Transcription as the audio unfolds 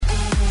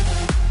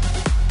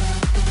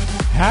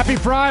Happy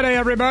Friday,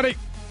 everybody.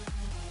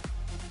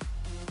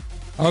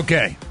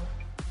 Okay.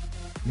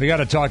 We got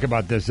to talk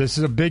about this. This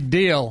is a big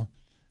deal.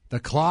 The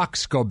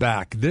clocks go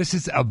back. This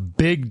is a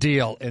big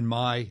deal in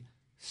my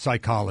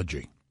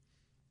psychology.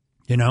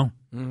 You know?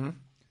 Mm-hmm.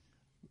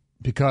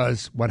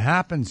 Because what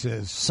happens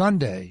is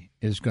Sunday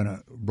is going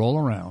to roll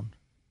around,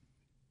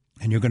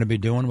 and you're going to be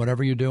doing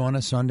whatever you do on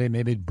a Sunday,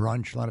 maybe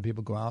brunch. A lot of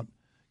people go out,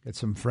 get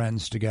some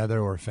friends together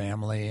or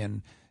family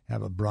and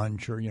have a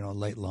brunch or,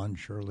 late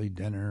lunch, early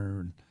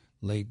dinner,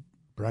 late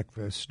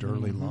breakfast,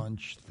 early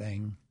lunch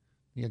thing.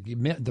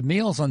 The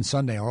meals on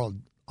Sunday are all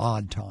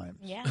odd times.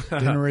 Yeah.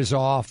 Dinner is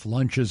off,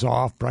 lunch is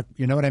off,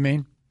 you know what I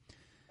mean?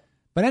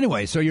 But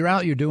anyway, so you're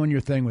out, you're doing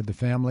your thing with the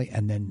family,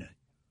 and then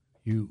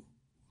you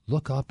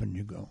look up and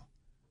you go,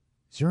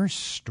 is there a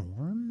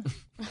storm?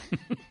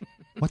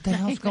 What the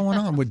hell's going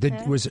on?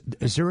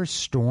 Is there a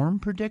storm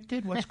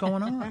predicted? What's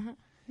going on?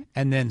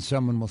 And then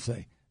someone will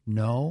say,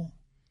 no,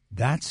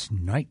 that's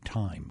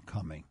nighttime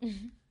coming.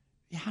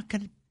 Mm-hmm. How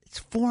could it's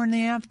 4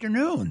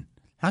 p.m?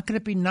 How could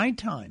it be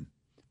nighttime?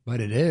 But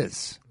it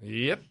is.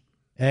 Yep.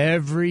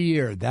 Every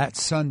year, that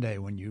Sunday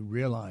when you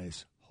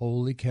realize,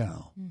 holy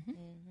cow,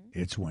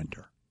 it's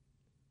winter.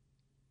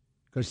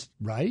 Because,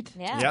 right?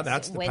 Yeah,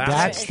 that's the winter.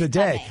 That's the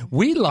day. Coming.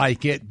 We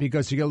like it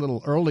because you get a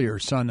little earlier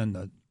sun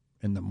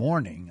in the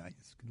morning.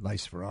 It's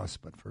nice for us,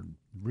 but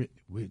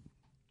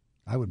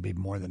I would be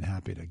more than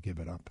happy to give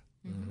it up.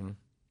 Mm-hmm.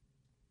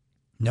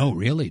 No,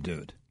 really,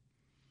 dude.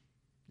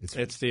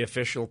 It's the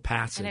official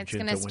passage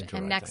into winter.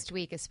 And next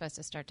week is supposed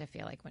to start to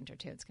feel like winter,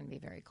 too. It's going to be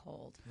very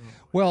cold.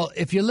 Well,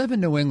 if you live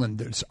in New England,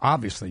 there's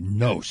obviously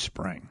no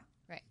spring.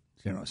 Right.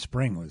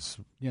 Spring was,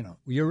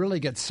 you really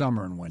get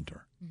summer and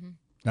winter. Mm-hmm.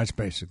 That's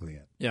basically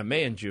it. Yeah,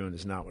 May and June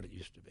is not what it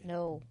used to be.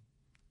 No.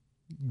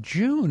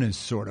 June is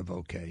sort of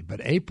okay,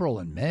 but April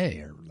and May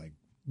are like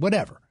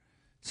whatever.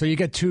 So you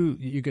get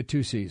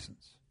two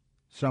seasons,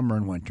 summer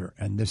and winter,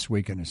 and this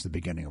weekend is the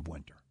beginning of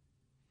winter,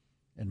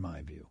 in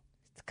my view.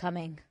 It's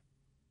coming.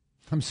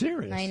 I'm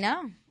serious. I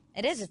know.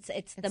 It is.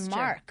 It's the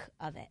mark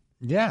of it.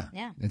 Yeah.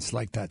 Yeah. It's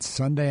like that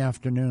Sunday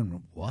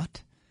afternoon.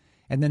 What?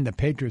 And then the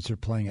Patriots are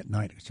playing at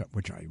night,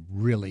 which I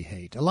really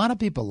hate. A lot of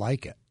people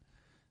like it.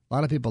 A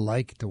lot of people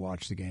like to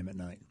watch the game at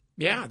night.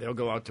 Yeah, they'll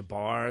go out to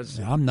bars.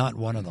 I'm not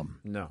one of them.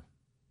 No.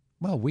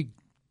 Well, we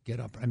get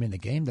up. I mean, the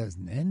game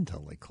doesn't end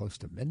till like close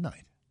to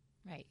midnight.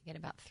 Right. You get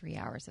about 3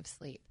 hours of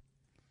sleep.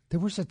 There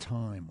was a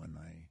time when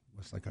I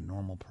was like a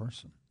normal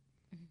person.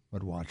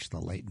 Would watch the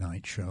late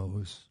night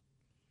shows,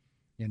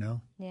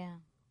 Yeah.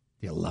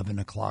 the 11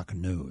 o'clock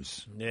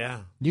news. Yeah.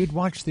 You'd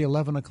watch the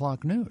 11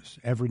 o'clock news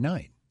every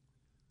night.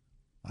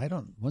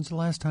 When's the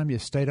last time you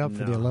stayed up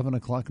for the 11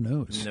 o'clock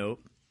news?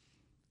 Nope.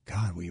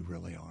 God, we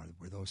really are.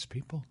 We're those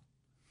people.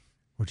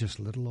 We're just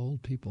little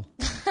old people.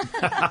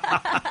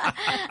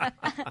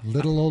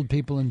 Little old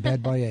people in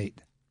bed by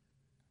 8.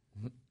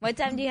 What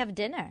time do you have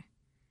dinner?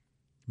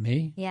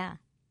 Me? Yeah.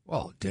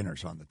 Well,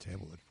 dinner's on the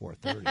table at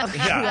 4:30.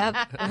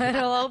 Yeah.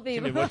 Little old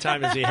people. What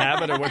time does he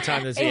have it, or what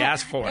time does he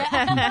ask for it?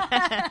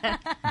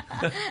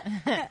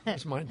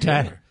 Where's my dinner?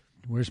 Dad,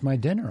 where's my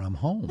dinner? I'm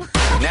home.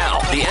 Now,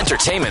 the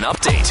entertainment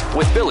update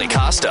with Billy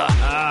Costa.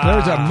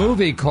 There's a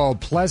movie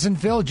called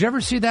Pleasantville. Did you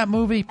ever see that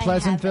movie,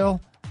 Pleasantville?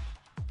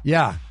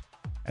 Yeah.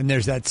 And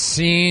there's that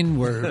scene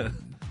where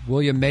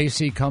William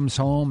Macy comes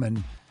home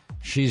and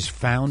she's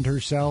found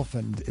herself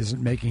and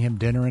isn't making him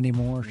dinner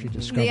anymore. She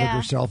discovered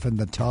herself in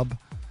the tub.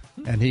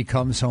 And he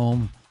comes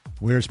home,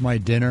 where's my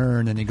dinner?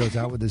 And then he goes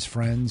out with his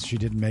friends. She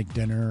didn't make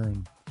dinner.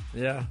 And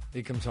Yeah,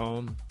 he comes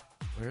home.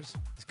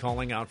 He's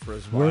calling out for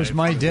his wife. where's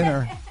my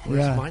dinner?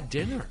 Where's my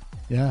dinner?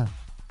 Yeah.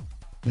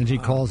 Then he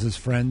calls his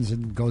friends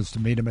and goes to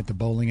meet him at the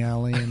bowling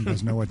alley and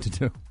doesn't know what to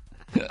do.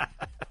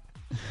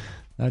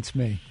 That's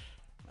me.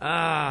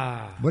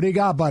 What do you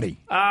got, buddy?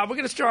 We're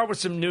going to start with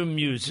some new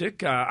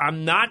music.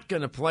 I'm not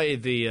going to play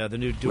the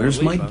new Dua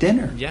Where's my Lipa.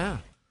 dinner? Yeah.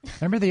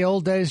 Remember the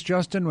old days,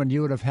 Justin, when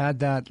you would have had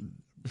that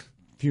a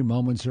few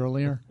moments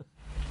earlier?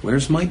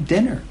 Where's my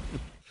dinner?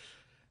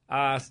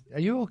 Are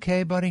you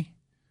okay, buddy?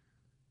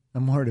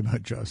 I'm worried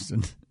about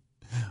Justin.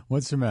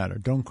 What's the matter?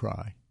 Don't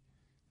cry.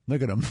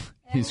 Look at him.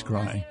 He's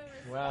crying.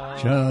 Well,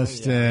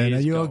 Justin, yeah,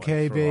 are you going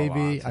okay, through a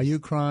baby? lot. Are you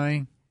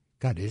crying?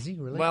 God, is he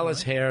really? Well, crying?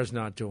 his hair's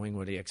not doing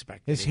what he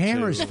expected. His it hair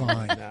to. is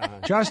fine. No.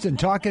 Justin,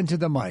 talk into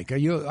the mic. Are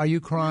you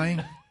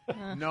crying?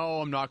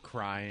 No, I'm not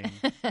crying.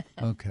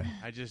 Okay.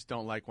 I just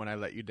don't like when I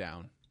let you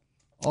down.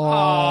 Oh,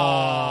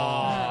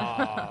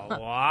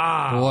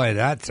 Wow. boy,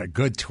 that's a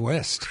good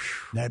twist.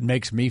 That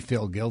makes me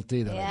feel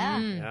guilty. That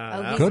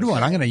Yeah, good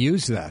one. I'm going to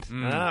use that.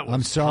 that was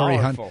I'm sorry,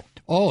 hon. powerful.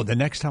 Oh, the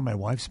next time my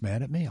wife's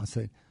mad at me, I'll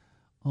say,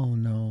 "Oh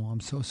no, I'm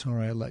so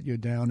sorry I let you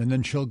down," and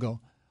then she'll go,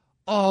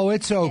 "Oh,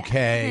 it's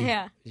okay.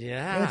 Yeah.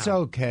 Yeah. It's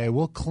okay.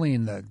 We'll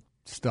clean the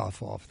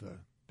stuff off the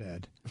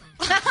bed.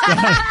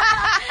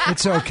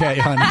 It's okay,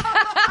 honey."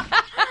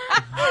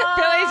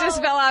 Billy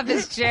just fell off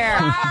his chair.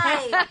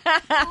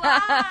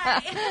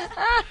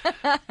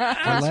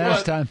 The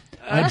last time,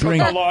 I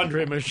bring The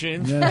laundry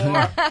machine. get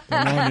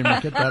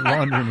that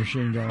laundry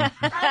machine going.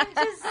 I'm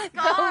just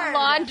scarred.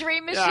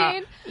 Laundry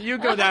machine. You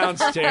go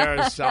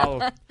downstairs.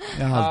 I'll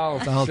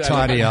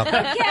tidy up.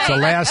 So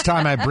last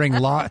time I bring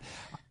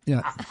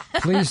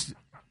please.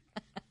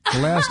 The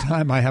last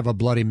time I have a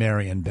Bloody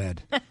Mary in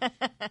bed.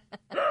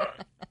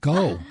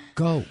 Go,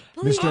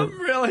 Mr. I'm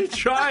really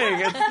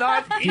trying. It's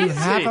not easy. You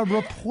have a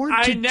report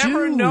to I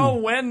never do. know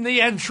when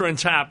the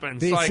entrance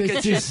happens.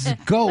 It's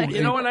just go.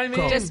 You know what I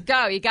mean? Just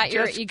go. You got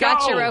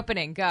your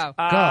opening. Go.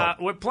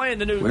 We're playing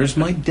the new. Where's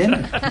my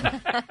dinner?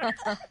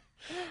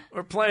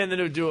 We're playing the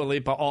new Dua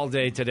Lipa all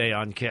day today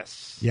on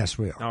Kiss. Yes,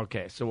 we are.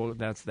 Okay, so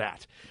that's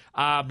that.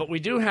 But we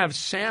do have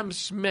Sam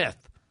Smith,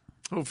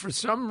 who for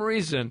some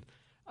reason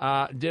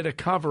did a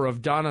cover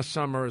of Donna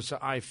Summer's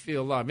 "I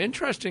Feel Love."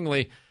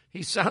 Interestingly,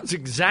 he sounds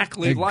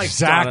exactly like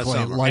Donna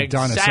Summer.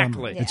 Donna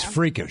Summer. Yeah. It's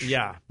freakish.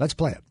 Yeah. Let's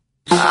play it.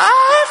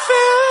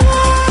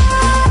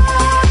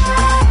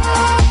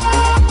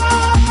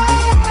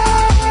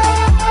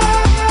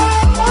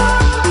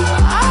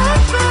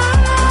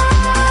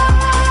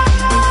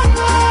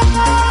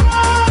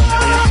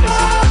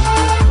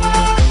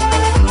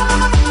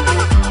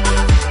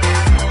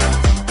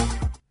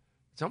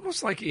 It's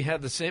almost like he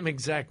had the same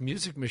exact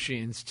music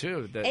machines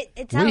too.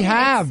 We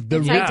have the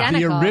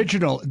identical.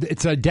 original.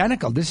 It's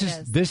identical. This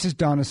is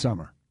Donna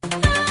Summer. It's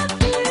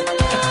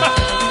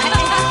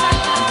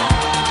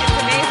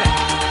amazing.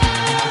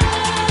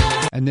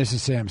 And this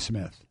is Sam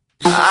Smith.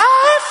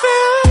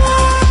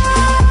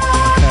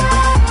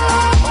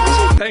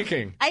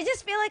 Thinking. I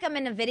just feel like I'm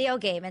in a video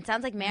game. It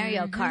sounds like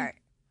Mario Kart.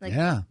 Like,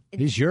 Yeah,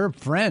 he's your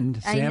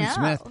friend, I Sam know.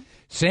 Smith.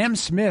 Sam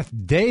Smith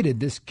dated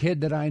this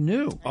kid that I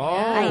knew. Oh,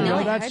 I know. know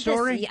I that heard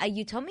story? This.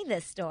 You told me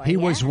this story. He yeah.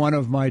 was one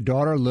of my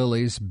daughter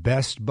Lily's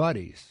best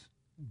buddies.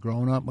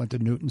 Growing up, went to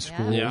Newton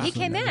School. Yeah. He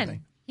came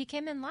in. He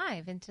came in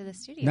live into the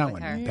studio No,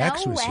 with her. when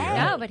Bex No was way. here.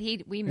 No, but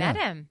we met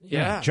him.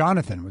 Yeah.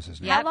 Jonathan was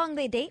his name. How long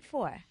they date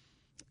for?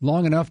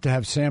 Long enough to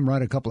have Sam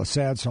write a couple of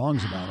sad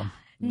songs about him.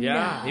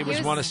 Yeah, he was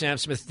He was- one of Sam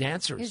Smith's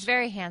dancers. He was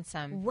very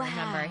handsome. Wow.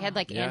 Remember, he had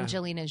like Yeah.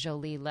 Angelina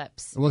Jolie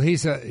lips. Well,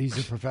 he's a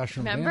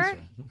professional Remember? dancer.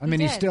 I He mean,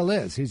 he did. still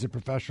is. He's a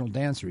professional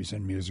dancer. He's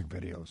in music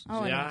videos.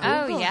 Oh, Yeah. and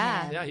Oh, Google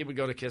yeah. him. Yeah, he would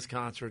go to Kiss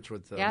concerts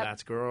with Yep.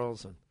 That's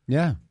Girls. And,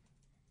 Yeah.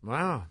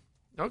 wow.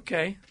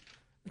 Okay.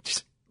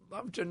 Just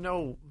love to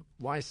know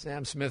why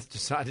Sam Smith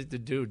decided to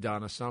do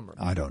Donna Summer.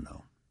 I don't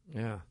know.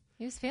 Yeah.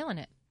 He was feeling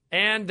it.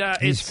 And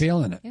He's it's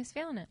feeling it. He was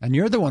feeling it. And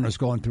you're the one who's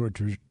going through a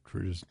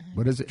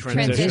what is it?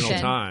 transitional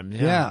Transition. time.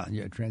 Yeah,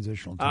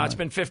 transitional time. It's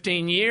been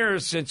 15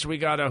 years since we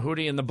got a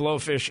Hootie and the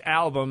Blowfish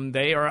album.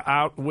 They are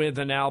out with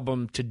an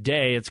album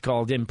today. It's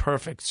called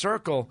Imperfect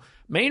Circle.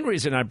 Main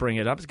reason I bring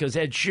it up is because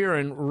Ed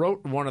Sheeran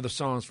wrote one of the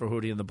songs for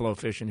Hootie and the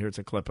Blowfish, and here's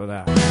a clip of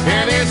that.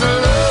 It is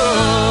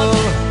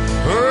love,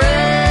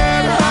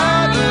 red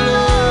hot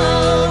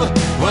love.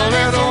 Well,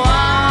 there's a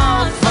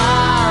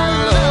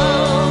wildfire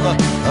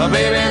love.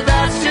 Baby,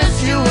 that's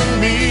just you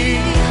and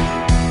me.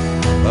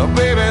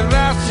 Baby,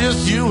 that's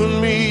just you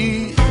and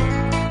me.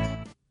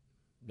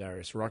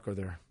 Darius Rucker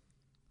there.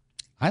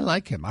 I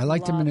like him. I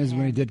liked him when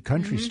he did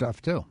country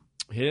stuff too.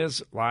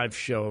 His live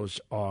shows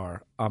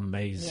are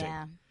amazing.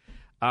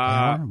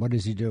 Yeah. What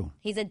does he do?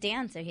 He's a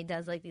dancer. He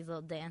does like these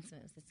little dance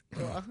moves. It's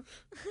cool.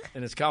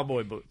 And his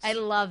cowboy boots. I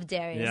love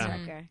Darius Yeah.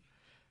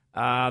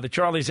 Rucker. The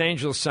Charlie's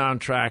Angels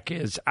soundtrack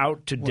is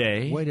out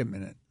today. Wait a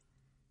minute.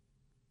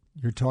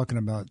 You're talking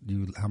about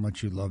how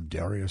much you love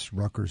Darius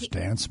Rucker's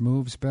dance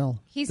moves, Bill?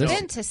 He's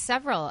been to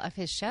several of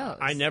his shows.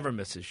 I never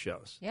miss his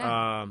shows.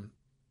 Yeah.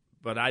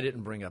 But I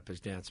didn't bring up his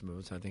dance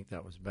moves. I think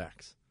that was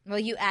Bex. Well,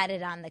 you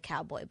added on the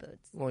cowboy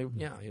boots. Well,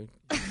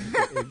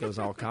 he goes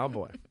all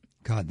cowboy.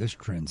 God, this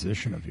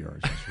transition of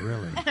yours is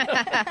really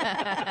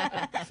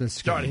this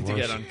Starting to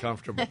worse. get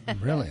uncomfortable.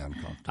 Really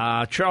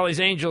uncomfortable. Charlie's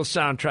Angels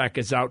soundtrack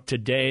is out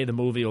today. The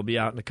movie will be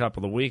out in a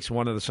couple of weeks.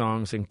 One of the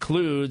songs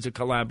includes a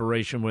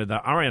collaboration with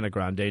Ariana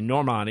Grande,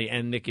 Normani,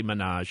 and Nicki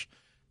Minaj.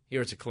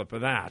 Here's a clip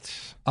of that.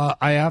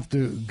 I have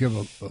to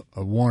give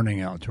a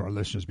warning out to our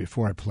listeners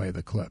before I play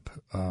the clip.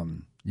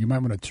 You might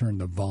want to turn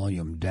the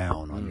volume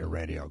down on your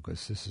radio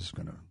because this is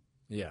going to.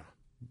 Yeah.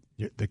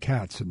 The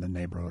cats in the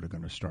neighborhood are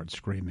going to start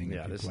screaming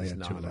Yeah, if you this play is it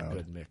not too a loud.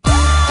 good mix.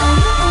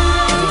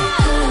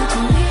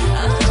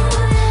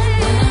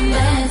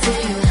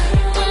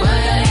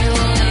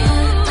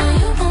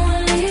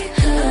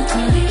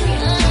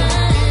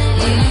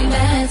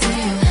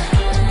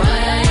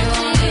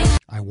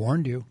 I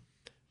warned you.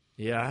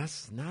 Yeah,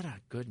 that's not a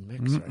good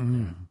mix right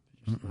there.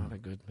 It's not a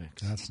good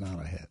mix. That's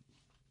not a hit.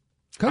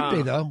 Could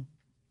be, though.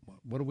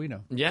 What do we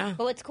know? Yeah.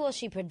 But what's cool,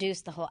 she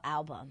produced the whole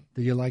album.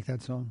 Do you like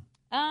that song?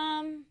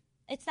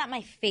 It's not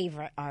my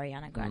favorite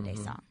Ariana Grande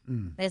Mm-hmm.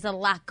 song. There's a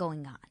lot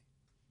going on.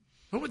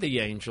 Who were the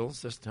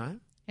Angels this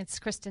time? It's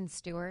Kristen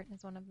Stewart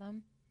is one of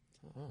them.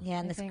 Yeah,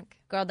 and I this think.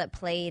 girl that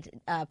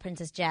played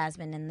Princess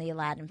Jasmine in the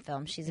Aladdin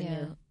film, she's a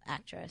new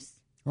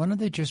actress. Why don't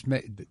they just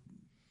make,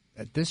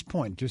 at this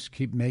point, just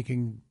keep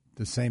making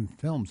the same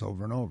films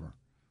over and over?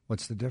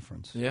 What's the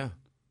difference? Yeah.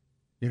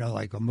 You know,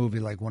 like a movie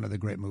like one of the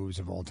great movies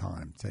of all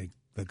time, say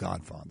The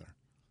Godfather,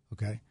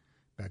 okay?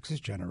 Bex's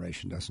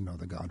generation doesn't know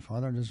The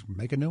Godfather. Just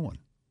make a new one.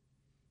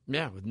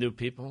 Yeah, with new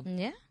people.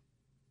 Yeah.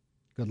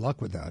 Good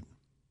luck with that.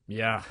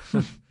 Yeah.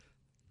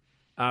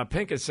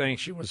 Pink is saying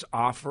she was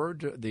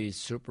offered the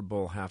Super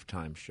Bowl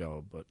halftime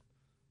show, but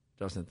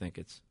doesn't think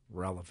it's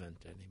relevant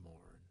anymore.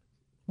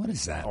 What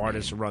does that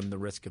Artists mean? run the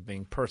risk of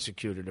being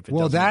persecuted if it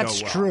Well, doesn't that's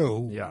go well.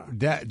 true.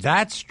 Yeah.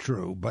 That's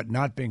true, but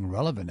not being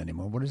relevant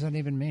anymore. What does that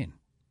even mean?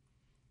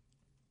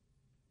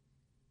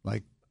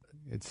 Like,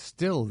 it's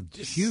still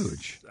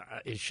huge.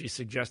 Is she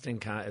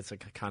suggesting it's a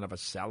kind of a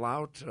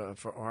sellout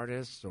for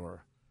artists,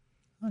 or?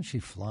 Well, she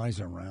flies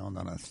around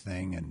on a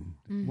thing,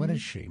 and what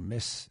is she,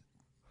 Miss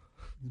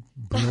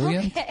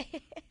Brilliant?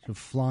 Okay. So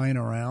flying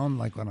around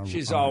like on a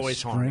She's on a always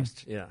string?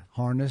 harnessed, yeah.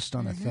 Harnessed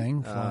on a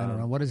thing, flying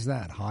around. What is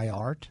that, high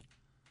art?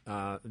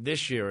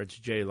 This year it's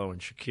J-Lo and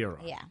Shakira.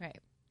 Yeah. Right.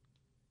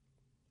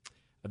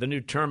 The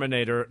new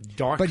Terminator,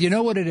 Dark. But you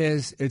know what it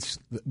is? It's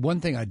one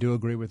thing I do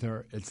agree with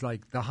her. It's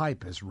like the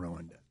hype has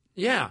ruined it.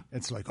 Yeah.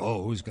 It's like,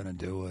 oh, who's going to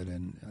do it?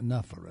 And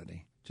enough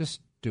already.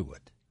 Just do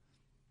it.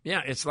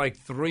 Yeah, it's like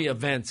 3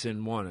 events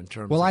in one in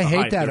terms Well, of I the hate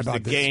hype. that There's about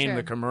the this. game, Sure.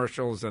 the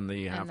commercials, and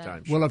the And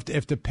halftime show. Well,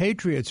 if the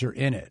Patriots are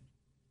in it,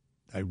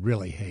 I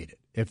really hate it.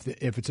 If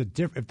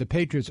the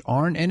Patriots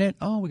aren't in it,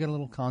 oh, we got a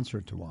little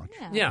concert to watch.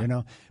 Yeah. You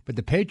know, but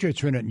the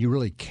Patriots are in it, and you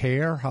really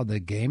care how the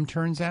game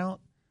turns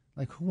out.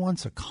 Like, who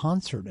wants a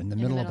concert in the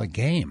middle of a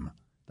game?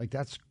 Like,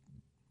 that's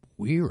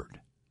weird,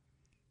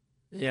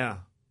 Yeah.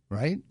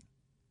 right?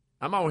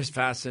 I'm always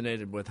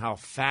fascinated with how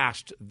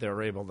fast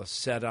they're able to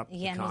set up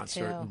Yeah, the me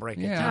concert too. and break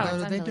it Yeah,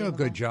 down. it's they do a unbelievable.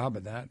 good job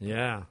of that.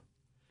 Yeah.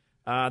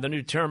 The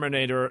new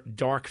Terminator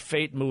Dark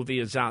Fate movie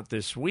is out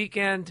this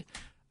weekend.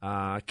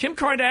 Kim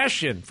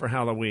Kardashian for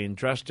Halloween,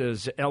 dressed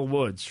as Elle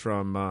Woods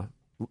from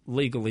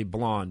Legally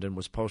Blonde, and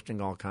was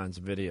posting all kinds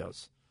of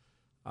videos.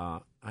 I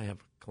have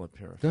a clip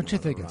here. if Don't you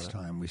wanna think run it's it.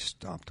 time we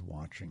stopped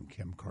watching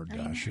Kim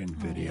Kardashian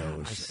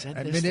videos? I said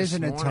I this mean, this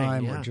isn't it morning,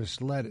 time yeah. we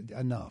just let it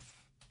enough?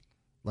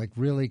 Like,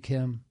 really,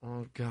 Kim?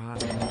 Oh,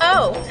 God.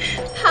 Oh,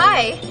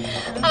 hi.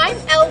 I'm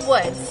Elle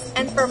Woods,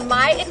 and for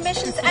my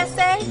admissions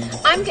essay,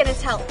 I'm going to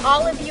tell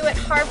all of you at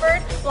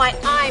Harvard why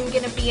I'm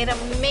going to be an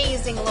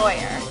amazing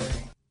lawyer.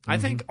 I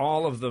think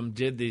all of them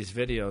did these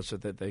videos so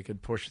that they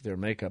could push their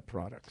makeup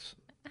products.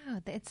 Oh,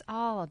 it's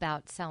all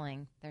about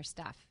selling their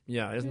stuff.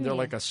 Yeah, isn't there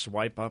like a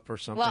swipe up or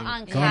something? Well,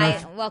 on It's on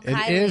our-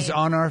 Kylie, it is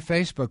on our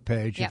Facebook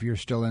page Yep. if you're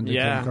still into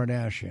Yeah. Kim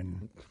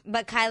Kardashian.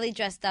 but Kylie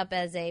dressed up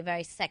as a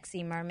very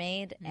sexy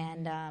mermaid,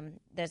 and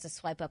there's a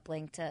swipe up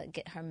link to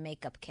get her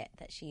makeup kit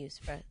that she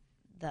used for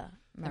the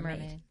The mermaid.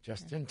 mermaid.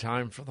 Just in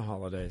time for the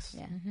holidays.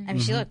 Yeah, I mean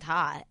she looked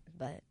hot,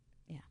 but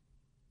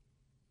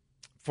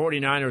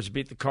 49ers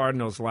beat the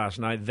Cardinals last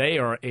night. They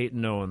are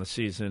 8-0 in the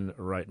season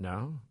right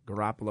now.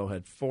 Garoppolo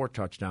had 4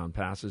 touchdown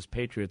passes.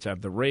 Patriots have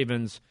the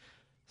Ravens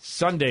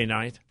Sunday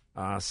night.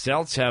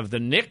 Celts have the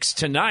Knicks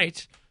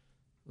tonight.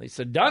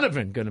 Lisa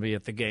Donovan going to be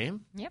at the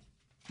game. Yep.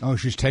 Oh,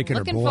 she's taking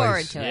Looking her boys.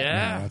 forward to it.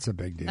 Yeah. That's a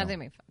big deal. That's going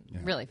to be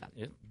fun. Really fun.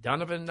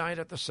 Donovan night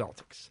at the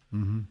Celtics.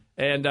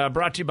 And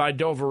brought to you by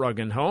Dover Rug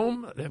and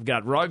Home. They've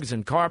got rugs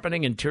and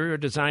carpeting, interior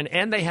design,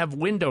 and they have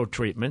window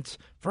treatments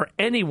for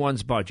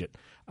anyone's budget.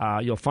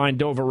 You'll find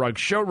Dover Rug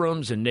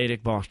showrooms in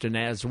Natick, Boston,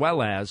 as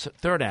well as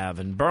 3rd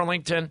Ave in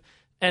Burlington.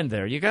 And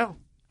there you go.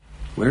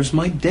 Where's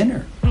my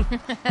dinner?